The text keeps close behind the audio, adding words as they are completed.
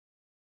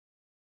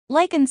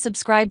Like and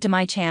subscribe to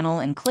my channel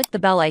and click the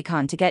bell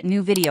icon to get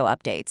new video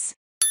updates.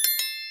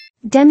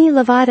 Demi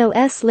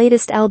Lovato's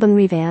latest album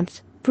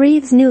Revamped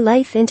breathes new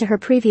life into her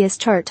previous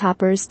chart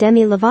toppers.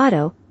 Demi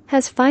Lovato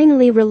has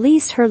finally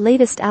released her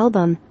latest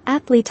album,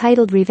 aptly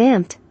titled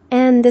Revamped,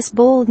 and this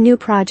bold new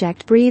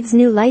project breathes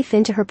new life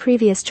into her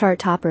previous chart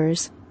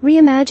toppers,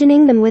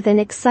 reimagining them with an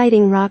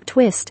exciting rock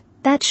twist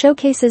that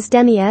showcases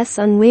Demi's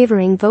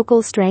unwavering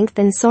vocal strength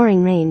and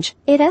soaring range.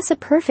 It's a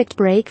perfect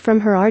break from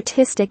her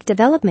artistic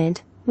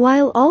development,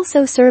 while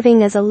also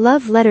serving as a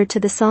love letter to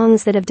the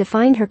songs that have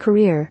defined her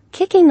career.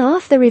 Kicking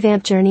off the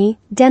Revamped journey,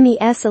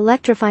 Demi's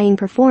electrifying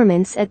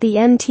performance at the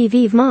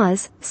MTV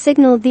VMAs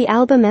signaled the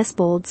album's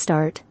bold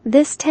start.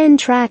 This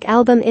 10-track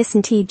album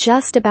isn't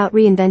just about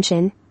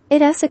reinvention,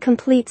 it's a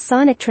complete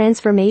sonic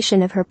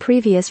transformation of her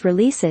previous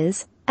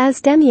releases, as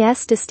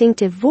Demi's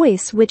distinctive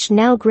voice, which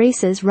now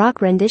graces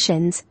rock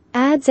renditions,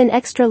 adds an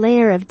extra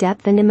layer of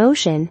depth and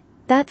emotion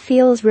that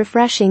feels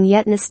refreshing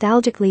yet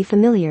nostalgically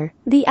familiar.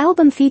 The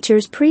album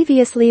features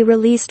previously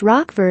released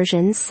rock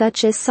versions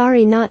such as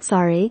Sorry Not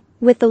Sorry,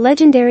 with the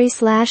legendary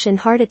Slash and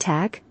Heart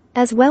Attack,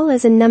 as well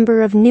as a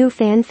number of new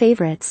fan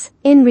favorites.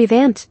 In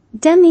Revamped,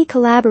 Demi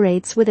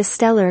collaborates with a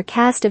stellar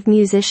cast of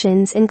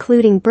musicians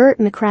including Burt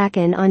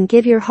McCracken on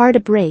Give Your Heart a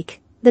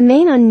Break, The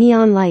Main on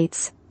Neon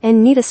Lights,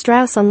 and Nita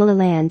Strauss on La La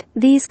Land.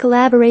 These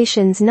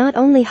collaborations not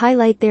only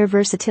highlight their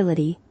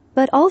versatility,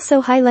 but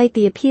also highlight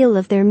the appeal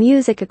of their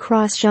music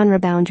across genre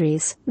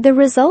boundaries. The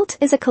result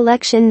is a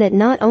collection that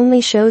not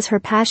only shows her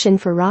passion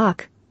for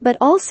rock, but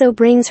also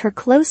brings her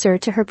closer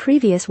to her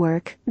previous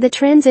work. The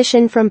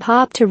transition from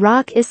pop to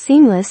rock is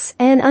seamless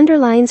and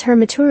underlines her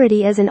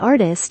maturity as an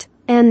artist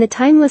and the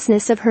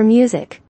timelessness of her music.